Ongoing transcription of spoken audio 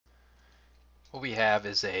what we have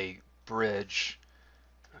is a bridge.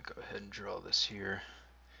 I'll go ahead and draw this here.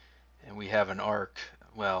 And we have an arc,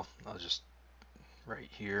 well, I'll just right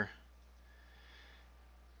here.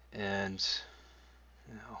 And,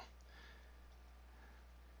 you know,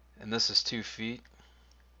 and this is 2 feet.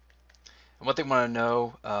 And what they want to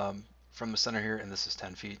know from the center here, and this is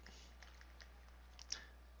 10 feet.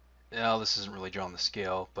 Now, this isn't really drawn the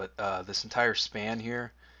scale, but this entire span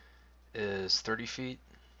here is 30 feet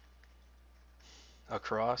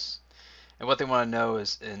across. And what they want to know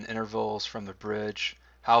is in intervals from the bridge,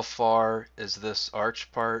 how far is this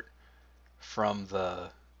arch part from the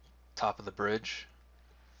top of the bridge?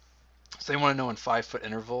 So they want to know in 5-foot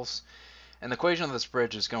intervals. And the equation of this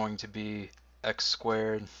bridge is going to be x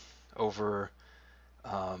squared over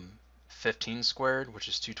 15 squared, which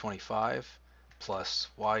is 225, plus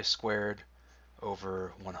y squared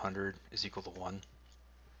over 100 is equal to 1.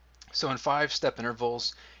 So in 5-step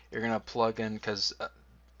intervals, you're going to plug in, because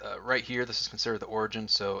right here this is considered the origin,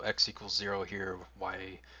 so x equals 0 here,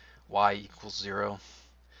 y equals 0.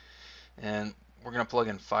 And we're going to plug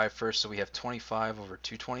in 5 first, so we have 25 over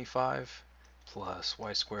 225 plus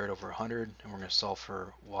y squared over 100, and we're going to solve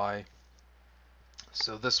for y.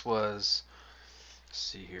 So this was, let's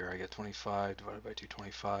see here, I get 25 divided by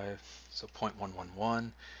 225, so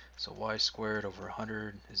 0.111. So y squared over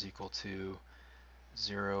 100 is equal to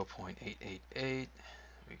 0.888.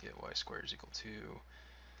 We get y squared is equal to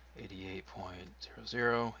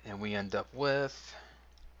 88.00, and we end up with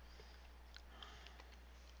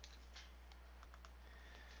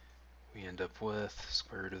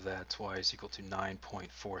square root of that, y is equal to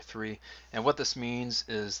 9.43. And what this means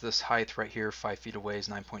is this height right here, 5 feet away, is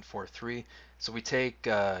 9.43. So we take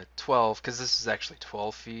 12, because this is actually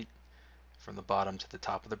 12 feet from the bottom to the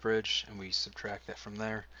top of the bridge, and we subtract that from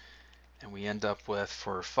there. And we end up with,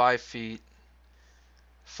 for 5 feet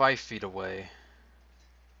away,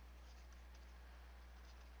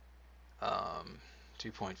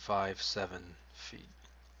 2.57 feet.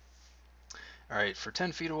 All right, for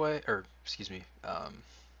 10 feet away, or excuse me,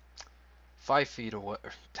 5 feet away,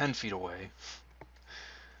 or 10 feet away,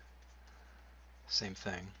 same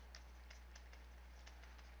thing.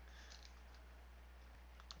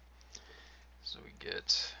 So we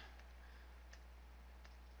get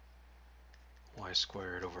y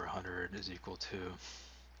squared over 100 is equal to,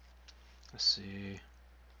 let's see,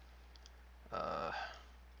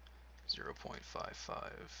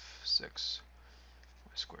 0.556.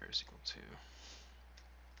 Y squared is equal to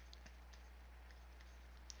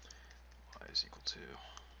is equal to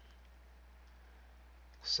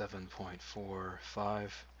 7.45,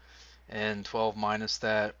 and 12 minus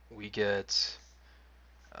that, we get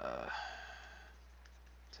 10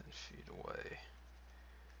 feet away,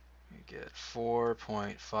 we get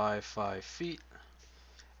 4.55 feet.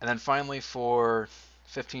 And then finally for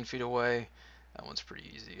 15 feet away, that one's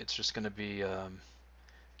pretty easy. It's just going to be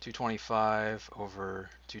 225 over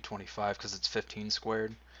 225, because it's 15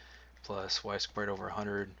 squared, plus y squared over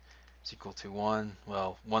 100 is equal to 1.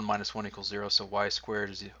 Well, 1 minus 1 equals 0, so y squared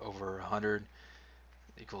is over 100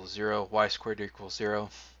 equals 0. Y squared equals 0.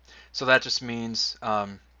 So that just means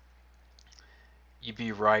you'd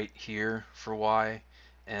be right here for y,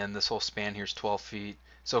 and this whole span here is 12 feet.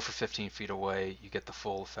 So for 15 feet away, you get the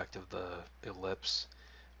full effect of the ellipse,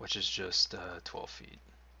 which is just 12 feet.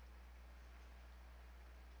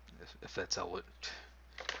 If that's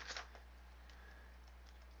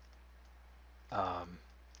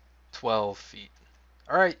 12 feet.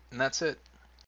 All right, and that's it.